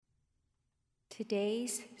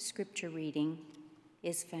Today's scripture reading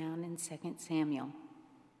is found in 2 Samuel.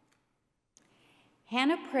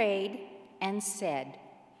 Hannah prayed and said,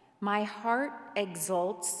 "My heart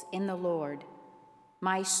exults in the Lord.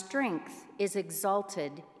 My strength is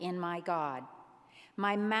exalted in my God.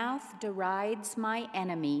 My mouth derides my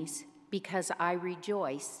enemies because I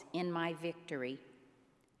rejoice in my victory.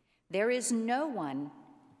 There is no one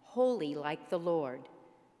holy like the Lord,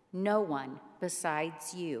 no one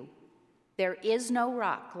besides you. There is no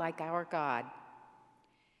rock like our God.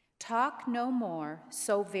 Talk no more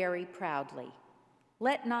so very proudly.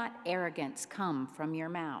 Let not arrogance come from your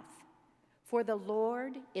mouth. For the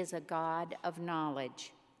Lord is a God of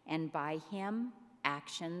knowledge, and by him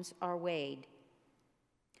actions are weighed.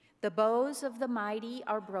 The bows of the mighty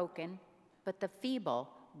are broken, but the feeble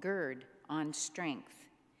gird on strength.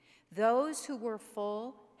 Those who were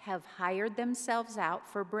full have hired themselves out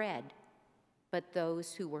for bread, but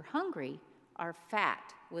those who were hungry are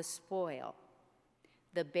fat with spoil.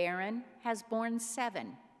 The barren has borne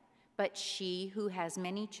 7, but she who has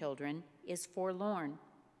many children is forlorn.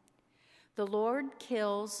 The Lord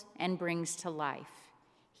kills and brings to life.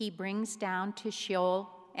 He brings down to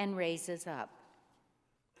Sheol and raises up.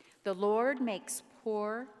 The Lord makes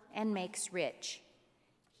poor and makes rich.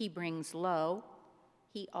 He brings low,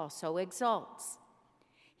 he also exalts.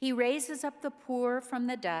 He raises up the poor from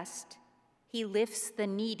the dust. He lifts the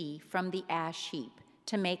needy from the ash heap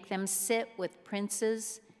to make them sit with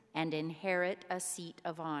princes and inherit a seat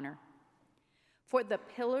of honor. For the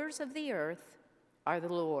pillars of the earth are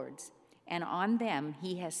the Lord's, and on them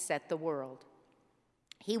he has set the world.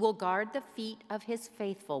 He will guard the feet of his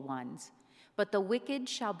faithful ones, but the wicked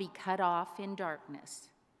shall be cut off in darkness.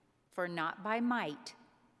 For not by might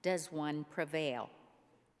does one prevail.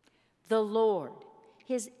 The Lord,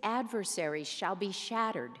 his adversaries shall be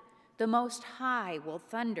shattered. The Most High will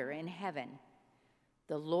thunder in heaven.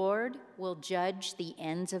 The Lord will judge the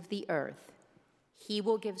ends of the earth. He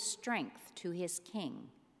will give strength to his king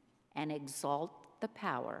and exalt the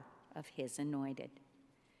power of his anointed.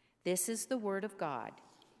 This is the word of God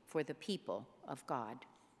for the people of God.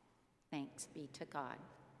 Thanks be to God.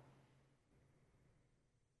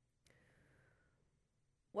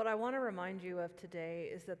 What I want to remind you of today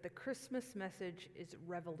is that the Christmas message is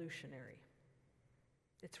revolutionary.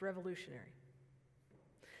 It's revolutionary.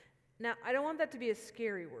 Now, I don't want that to be a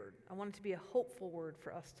scary word. I want it to be a hopeful word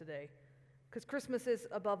for us today, because Christmas is,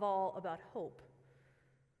 above all, about hope.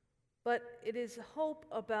 But it is hope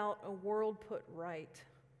about a world put right,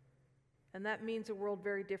 and that means a world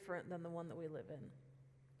very different than the one that we live in.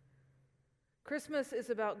 Christmas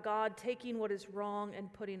is about God taking what is wrong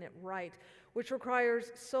and putting it right, which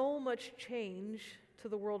requires so much change to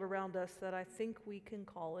the world around us that I think we can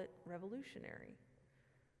call it revolutionary.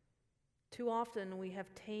 Too often we have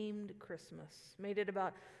tamed Christmas, made it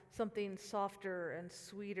about something softer and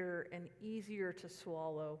sweeter and easier to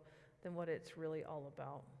swallow than what it's really all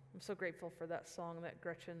about. I'm so grateful for that song that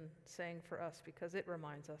Gretchen sang for us, because it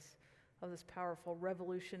reminds us of this powerful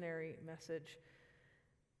revolutionary message.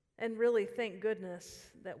 And really, thank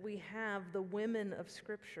goodness that we have the women of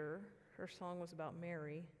Scripture. Her song was about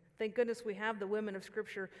Mary. Thank goodness we have the women of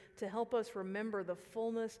Scripture to help us remember the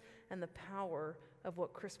fullness and the power of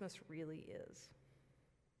what Christmas really is.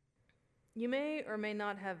 You may or may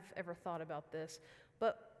not have ever thought about this,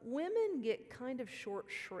 but women get kind of short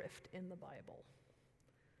shrift in the Bible.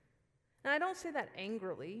 Now, I don't say that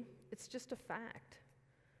angrily. It's just a fact.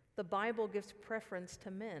 The Bible gives preference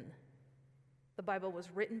to men. The Bible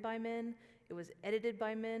was written by men. It was edited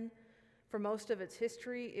by men. For most of its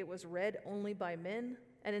history, it was read only by men.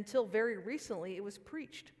 And until very recently, it was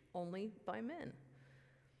preached only by men.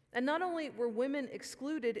 And not only were women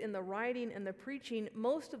excluded in the writing and the preaching,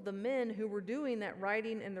 most of the men who were doing that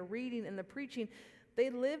writing and the reading and the preaching, they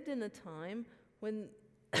lived in a time when,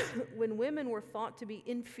 when women were thought to be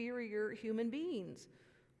inferior human beings,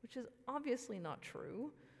 which is obviously not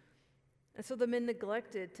true. And so the men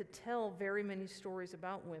neglected to tell very many stories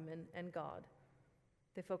about women and God.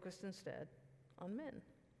 They focused instead on men.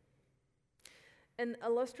 An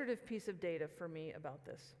illustrative piece of data for me about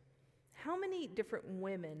this: how many different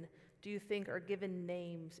women do you think are given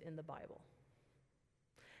names in the Bible?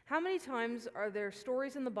 How many times are there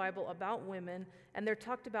stories in the Bible about women and they're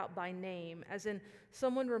talked about by name, as in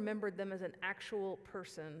someone remembered them as an actual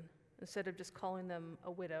person instead of just calling them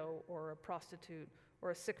a widow or a prostitute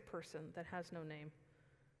or a sick person that has no name?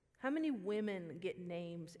 How many women get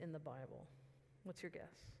names in the Bible? What's your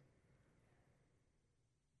guess?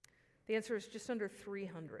 The answer is just under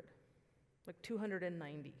 300, like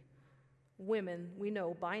 290 women we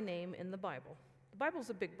know by name in the Bible. The Bible's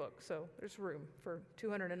a big book, so there's room for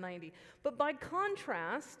 290. But by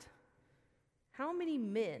contrast, how many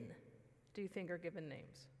men do you think are given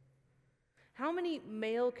names? How many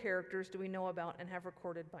male characters do we know about and have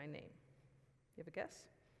recorded by name? You have a guess?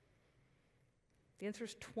 The answer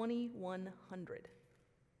is 2,100.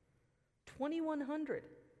 2,100.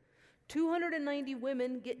 290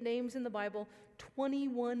 women get names in the Bible,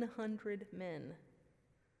 2,100 men.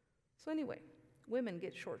 So anyway, women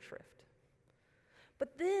get short shrift.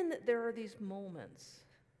 But then there are these moments,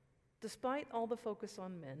 despite all the focus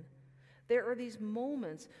on men, there are these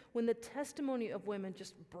moments when the testimony of women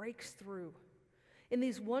just breaks through. In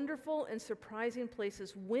these wonderful and surprising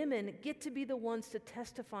places, women get to be the ones to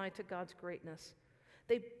testify to God's greatness.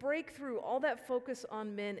 They break through all that focus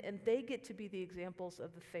on men, and they get to be the examples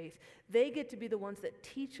of the faith. They get to be the ones that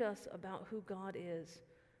teach us about who God is.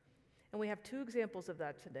 And we have two examples of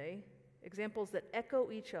that today, examples that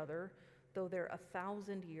echo each other, though they're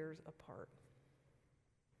 1,000 years apart.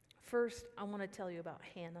 First, I want to tell you about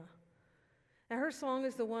Hannah. Now, her song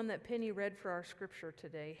is the one that Penny read for our scripture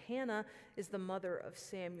today. Hannah is the mother of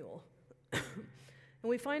Samuel. And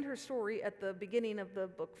we find her story at the beginning of the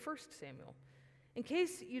book 1 Samuel. In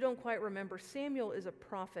case you don't quite remember, Samuel is a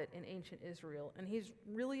prophet in ancient Israel, and he's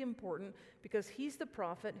really important because he's the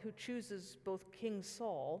prophet who chooses both King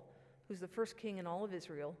Saul, who's the first king in all of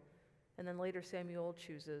Israel, and then later Samuel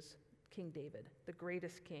chooses King David, the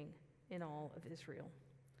greatest king in all of Israel.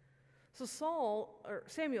 So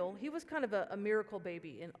Samuel, he was kind of a miracle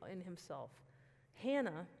baby in himself.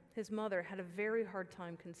 Hannah, his mother, had a very hard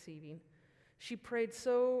time conceiving. She prayed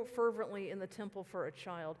so fervently in the temple for a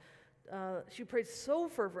child. She prayed so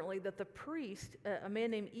fervently that the priest, a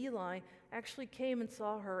man named Eli, actually came and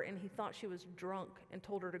saw her, and he thought she was drunk and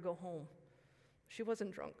told her to go home. She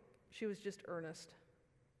wasn't drunk. She was just earnest.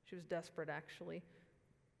 She was desperate, actually.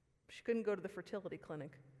 She couldn't go to the fertility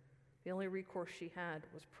clinic. The only recourse she had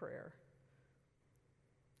was prayer.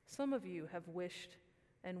 Some of you have wished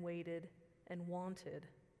and waited and wanted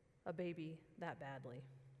a baby that badly.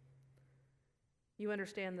 You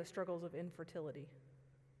understand the struggles of infertility.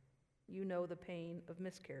 You know the pain of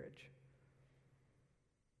miscarriage.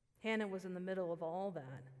 Hannah was in the middle of all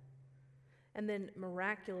that. And then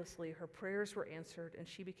miraculously, her prayers were answered and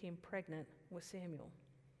she became pregnant with Samuel.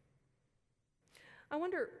 I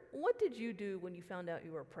wonder, what did you do when you found out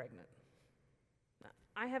you were pregnant?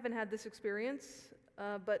 I haven't had this experience,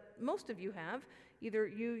 but most of you have. Either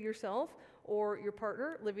you yourself or your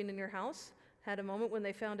partner living in your house had a moment when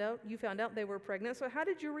you found out they were pregnant. So how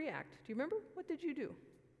did you react? Do you remember? What did you do?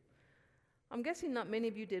 I'm guessing not many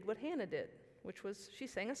of you did what Hannah did, which was she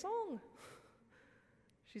sang a song.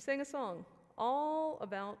 She sang a song all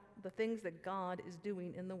about the things that God is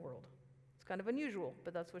doing in the world. It's kind of unusual,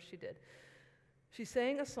 but that's what she did. She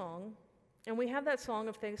sang a song, and we have that song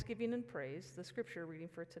of thanksgiving and praise, the scripture reading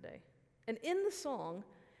for today. And in the song,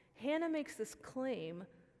 Hannah makes this claim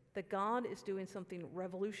that God is doing something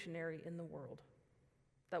revolutionary in the world,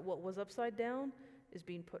 that what was upside down is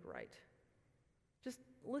being put right. Just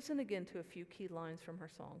listen again to a few key lines from her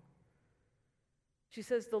song. She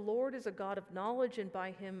says, "The Lord is a God of knowledge, and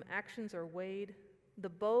by him actions are weighed. The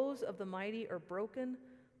bows of the mighty are broken,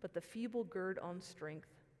 but the feeble gird on strength.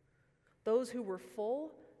 Those who were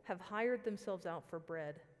full have hired themselves out for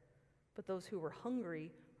bread, but those who were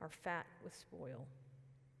hungry are fat with spoil."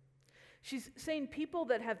 She's saying people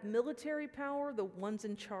that have military power, the ones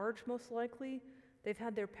in charge most likely, they've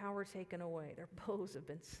had their power taken away. Their bows have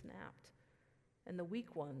been snapped. And the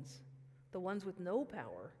weak ones, the ones with no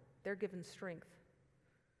power, they're given strength.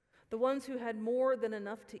 The ones who had more than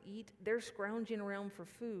enough to eat, they're scrounging around for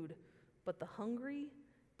food. But the hungry,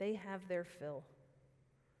 they have their fill.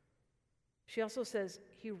 She also says,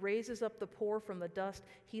 he raises up the poor from the dust.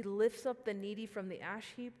 He lifts up the needy from the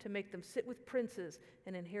ash heap to make them sit with princes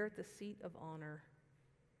and inherit the seat of honor.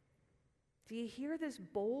 Do you hear this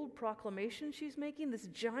bold proclamation she's making, this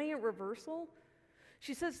giant reversal?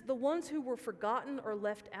 She says the ones who were forgotten or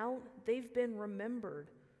left out, they've been remembered.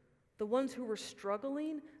 The ones who were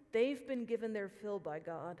struggling, they've been given their fill by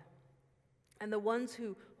God. And the ones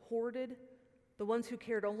who hoarded, the ones who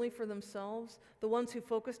cared only for themselves, the ones who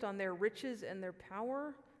focused on their riches and their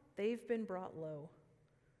power, they've been brought low.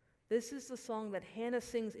 This is the song that Hannah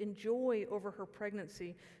sings in joy over her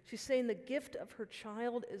pregnancy. She's saying the gift of her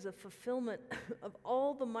child is a fulfillment of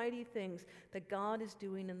all the mighty things that God is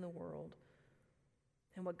doing in the world.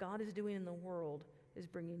 And what God is doing in the world is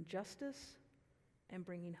bringing justice and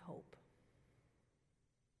bringing hope.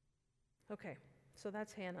 Okay, so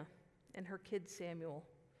that's Hannah and her kid Samuel.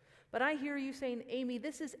 But I hear you saying, Amy,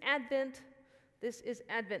 this is Advent. This is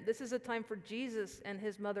Advent. This is a time for Jesus and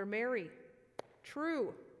his mother Mary.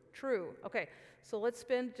 True. Okay, so let's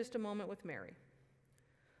spend just a moment with Mary.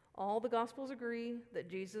 All the Gospels agree that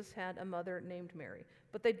Jesus had a mother named Mary,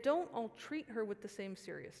 but they don't all treat her with the same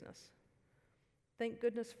seriousness. Thank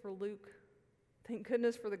goodness for Luke. Thank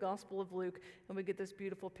goodness for the Gospel of Luke, and we get this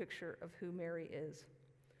beautiful picture of who Mary is.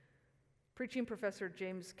 Preaching professor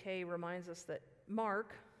James Kay reminds us that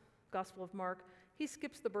Mark, Gospel of Mark, he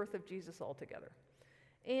skips the birth of Jesus altogether.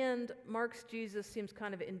 And Mark's Jesus seems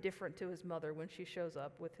kind of indifferent to his mother when she shows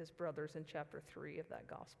up with his brothers in chapter 3 of that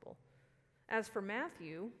gospel. As for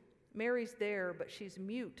Matthew, Mary's there, but she's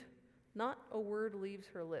mute. Not a word leaves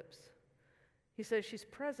her lips. He says she's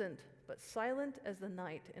present, but silent as the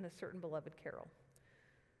night in a certain beloved carol.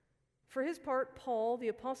 For his part, Paul, the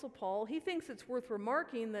Apostle Paul, he thinks it's worth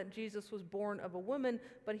remarking that Jesus was born of a woman,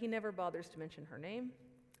 but he never bothers to mention her name.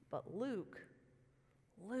 But Luke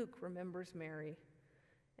remembers Mary,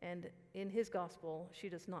 and in his gospel, she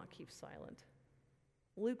does not keep silent.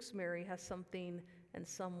 Luke's Mary has something and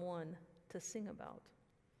someone to sing about.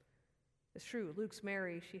 It's true, Luke's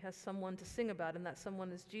Mary, she has someone to sing about, and that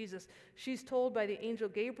someone is Jesus. She's told by the angel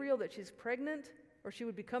Gabriel that she's pregnant, or she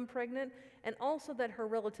would become pregnant, and also that her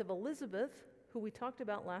relative Elizabeth, who we talked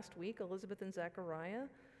about last week, Elizabeth and Zechariah,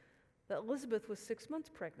 that Elizabeth was 6 months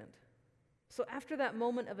pregnant. So after that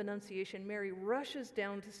moment of annunciation, Mary rushes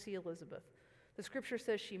down to see Elizabeth. The scripture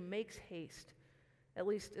says she makes haste, at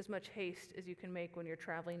least as much haste as you can make when you're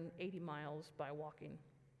traveling 80 miles by walking.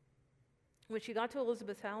 When she got to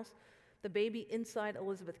Elizabeth's house, the baby inside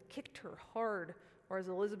Elizabeth kicked her hard, or as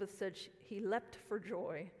Elizabeth said, he leapt for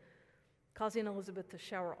joy, causing Elizabeth to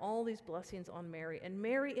shower all these blessings on Mary. And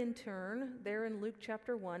Mary, in turn, there in Luke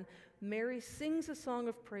chapter 1, Mary sings a song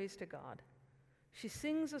of praise to God. She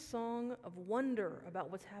sings a song of wonder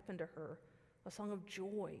about what's happened to her, a song of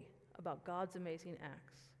joy about God's amazing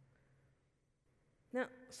acts. Now,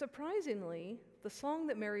 surprisingly, the song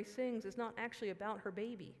that Mary sings is not actually about her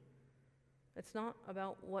baby. It's not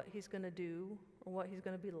about what he's going to do or what he's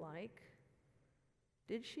going to be like.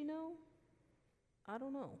 Did she know? I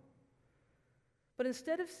don't know. But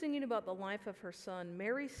instead of singing about the life of her son,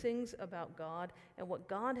 Mary sings about God and what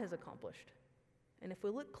God has accomplished. And if we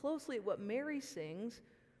look closely at what Mary sings,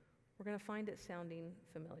 we're going to find it sounding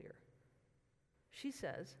familiar. She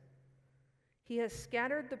says, "He has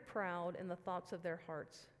scattered the proud in the thoughts of their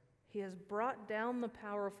hearts. He has brought down the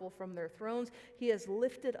powerful from their thrones. He has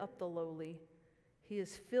lifted up the lowly. He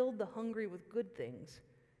has filled the hungry with good things.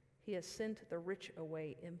 He has sent the rich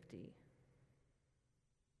away empty."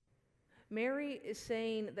 Mary is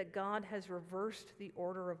saying that God has reversed the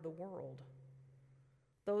order of the world.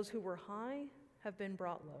 Those who were high have been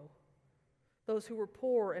brought low. Those who were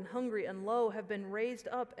poor and hungry and low have been raised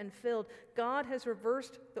up and filled. God has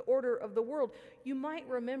reversed the order of the world. You might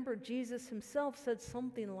remember Jesus himself said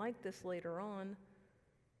something like this later on.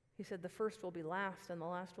 He said, "The first will be last and the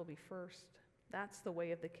last will be first." That's the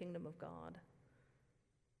way of the kingdom of God.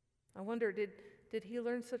 I wonder, did he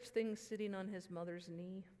learn such things sitting on his mother's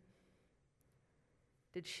knee?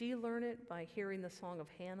 Did she learn it by hearing the song of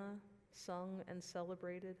Hannah sung and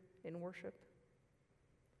celebrated in worship?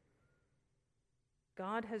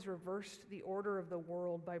 God has reversed the order of the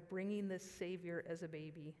world by bringing this Savior as a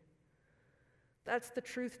baby. That's the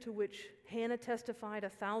truth to which Hannah testified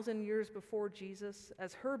 1,000 years before Jesus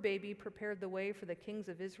as her baby prepared the way for the kings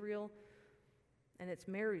of Israel. And it's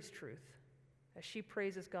Mary's truth as she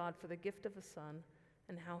praises God for the gift of a son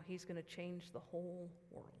and how he's going to change the whole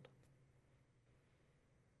world.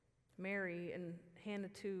 Mary and Hannah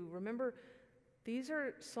too, remember, these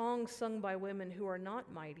are songs sung by women who are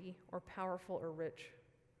not mighty or powerful or rich.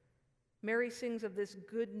 Mary sings of this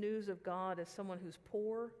good news of God as someone who's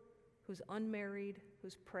poor, who's unmarried,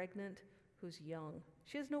 who's pregnant, who's young.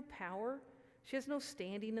 She has no power. She has no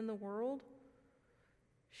standing in the world.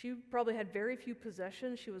 She probably had very few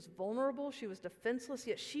possessions. She was vulnerable. She was defenseless.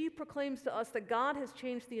 Yet she proclaims to us that God has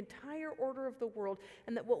changed the entire order of the world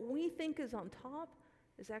and that what we think is on top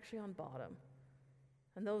is actually on bottom.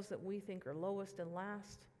 And those that we think are lowest and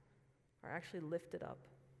last are actually lifted up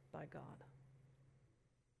by God.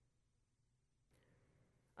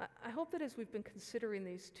 I hope that as we've been considering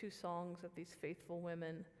these two songs of these faithful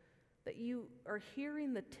women, that you are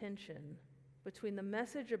hearing the tension between the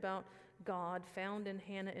message about God found in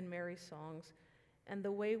Hannah and Mary's songs and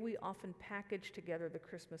the way we often package together the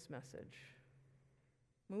Christmas message.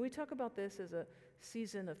 When we talk about this as a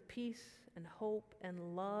season of peace and hope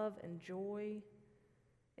and love and joy,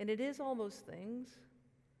 and it is all those things,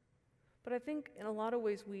 but I think in a lot of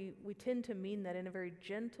ways we tend to mean that in a very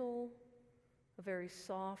gentle, a very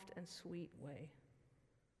soft and sweet way.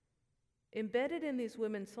 Embedded in these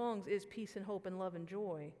women's songs is peace and hope and love and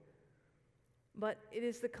joy. But it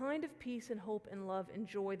is the kind of peace and hope and love and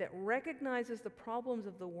joy that recognizes the problems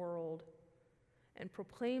of the world and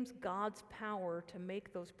proclaims God's power to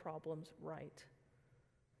make those problems right.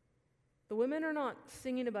 The women are not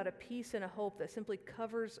singing about a peace and a hope that simply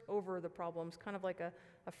covers over the problems, kind of like a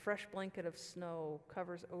fresh blanket of snow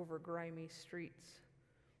covers over grimy streets.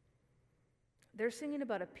 They're singing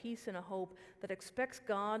about a peace and a hope that expects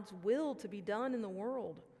God's will to be done in the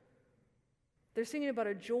world. They're singing about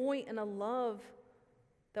a joy and a love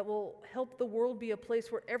that will help the world be a place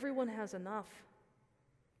where everyone has enough,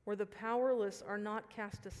 where the powerless are not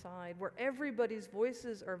cast aside, where everybody's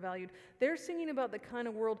voices are valued. They're singing about the kind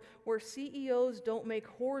of world where CEOs don't make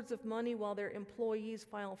hordes of money while their employees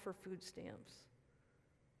file for food stamps.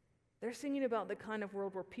 They're singing about the kind of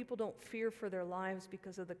world where people don't fear for their lives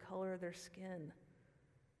because of the color of their skin.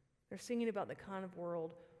 They're singing about the kind of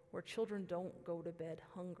world where children don't go to bed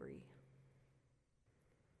hungry.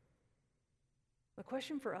 The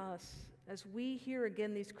question for us, as we hear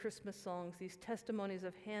again these Christmas songs, these testimonies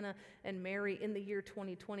of Hannah and Mary in the year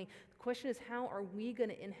 2020, the question is, how are we going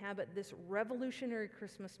to inhabit this revolutionary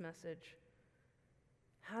Christmas message?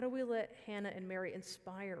 How do we let Hannah and Mary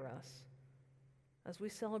inspire us as we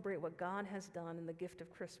celebrate what God has done in the gift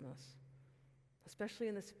of Christmas, especially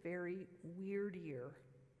in this very weird year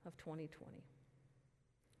of 2020?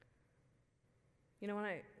 You know,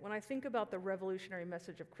 when I think about the revolutionary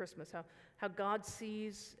message of Christmas, how God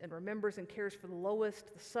sees and remembers and cares for the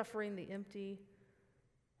lowest, the suffering, the empty,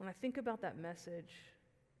 when I think about that message,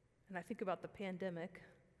 and I think about the pandemic,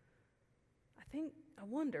 I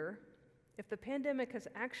wonder if the pandemic has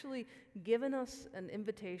actually given us an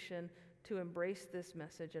invitation to embrace this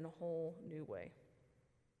message in a whole new way.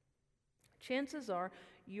 Chances are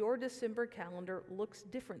your December calendar looks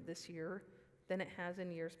different this year than it has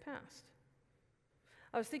in years past.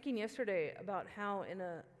 I was thinking yesterday about how in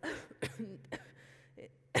a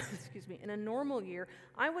in a normal year,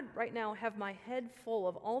 I would right now have my head full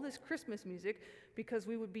of all this Christmas music because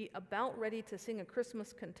we would be about ready to sing a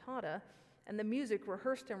Christmas cantata, and the music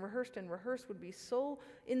rehearsed and rehearsed and rehearsed would be so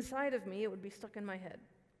inside of me, it would be stuck in my head.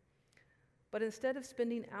 But instead of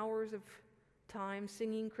spending hours of time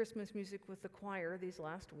singing Christmas music with the choir these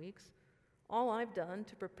last weeks, all I've done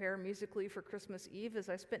to prepare musically for Christmas Eve is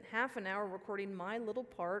I spent half an hour recording my little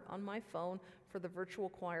part on my phone for the virtual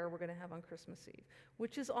choir we're going to have on Christmas Eve,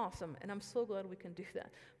 which is awesome, and I'm so glad we can do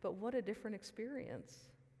that. But what a different experience.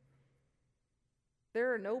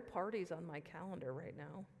 There are no parties on my calendar right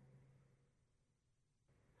now.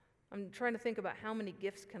 I'm trying to think about how many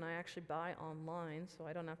gifts can I actually buy online so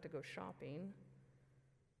I don't have to go shopping.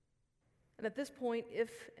 And at this point,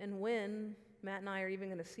 if and when Matt and I are even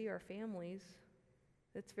going to see our families,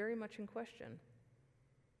 it's very much in question.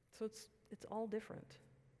 So it's all different.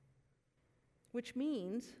 Which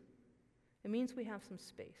means, it means we have some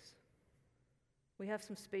space. We have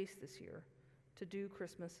some space this year to do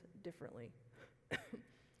Christmas differently.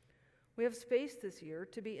 We have space this year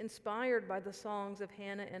to be inspired by the songs of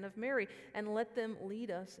Hannah and of Mary and let them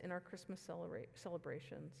lead us in our Christmas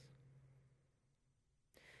celebrations.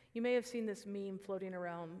 You may have seen this meme floating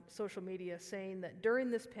around social media saying that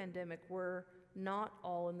during this pandemic, we're not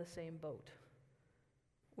all in the same boat.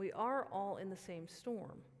 We are all in the same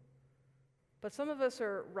storm. But some of us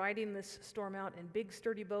are riding this storm out in big,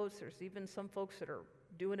 sturdy boats. There's even some folks that are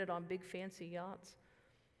doing it on big, fancy yachts.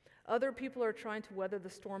 Other people are trying to weather the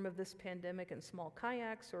storm of this pandemic in small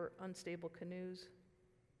kayaks or unstable canoes.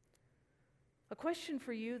 A question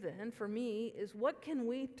for you then, for me, is what can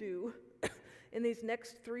we do in these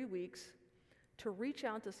next 3 weeks to reach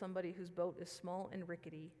out to somebody whose boat is small and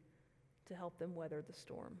rickety to help them weather the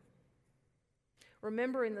storm?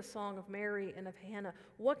 Remembering the song of Mary and of Hannah,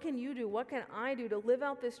 what can you do, what can I do to live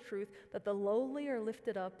out this truth that the lowly are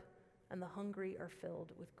lifted up and the hungry are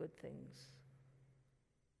filled with good things?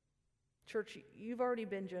 Church, you've already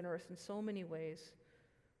been generous in so many ways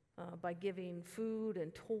by giving food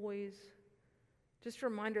and toys. Just a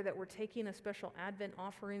reminder that we're taking a special Advent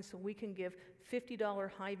offering so we can give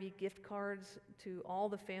 $50 Hy-Vee gift cards to all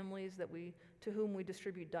the families to whom we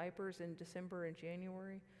distribute diapers in December and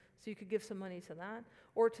January. So you could give some money to that,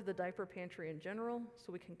 or to the diaper pantry in general,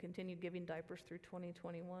 so we can continue giving diapers through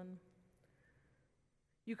 2021.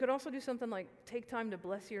 You could also do something like take time to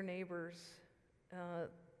bless your neighbors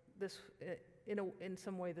in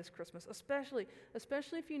some way this Christmas, especially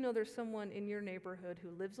if you know there's someone in your neighborhood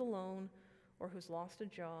who lives alone, or who's lost a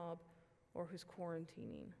job, or who's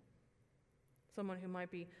quarantining. Someone who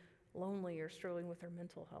might be lonely or struggling with their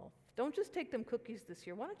mental health. Don't just take them cookies this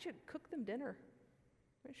year. Why don't you cook them dinner?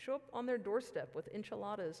 Right? Show up on their doorstep with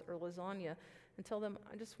enchiladas or lasagna and tell them,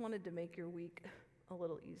 I just wanted to make your week a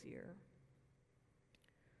little easier.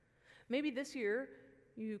 Maybe this year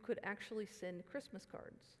you could actually send Christmas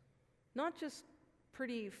cards. Not just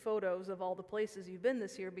pretty photos of all the places you've been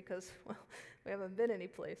this year because, well, we haven't been any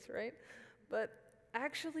place, right? But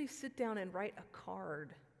actually sit down and write a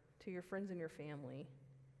card to your friends and your family,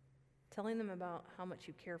 telling them about how much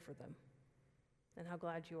you care for them and how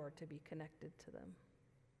glad you are to be connected to them.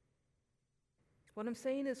 What I'm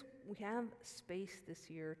saying is we have space this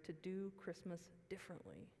year to do Christmas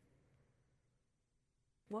differently.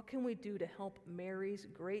 What can we do to help Mary's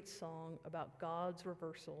great song about God's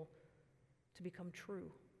reversal to become true?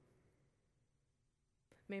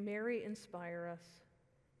 May Mary inspire us.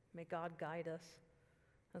 May God guide us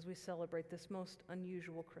as we celebrate this most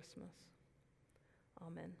unusual Christmas.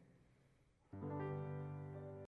 Amen.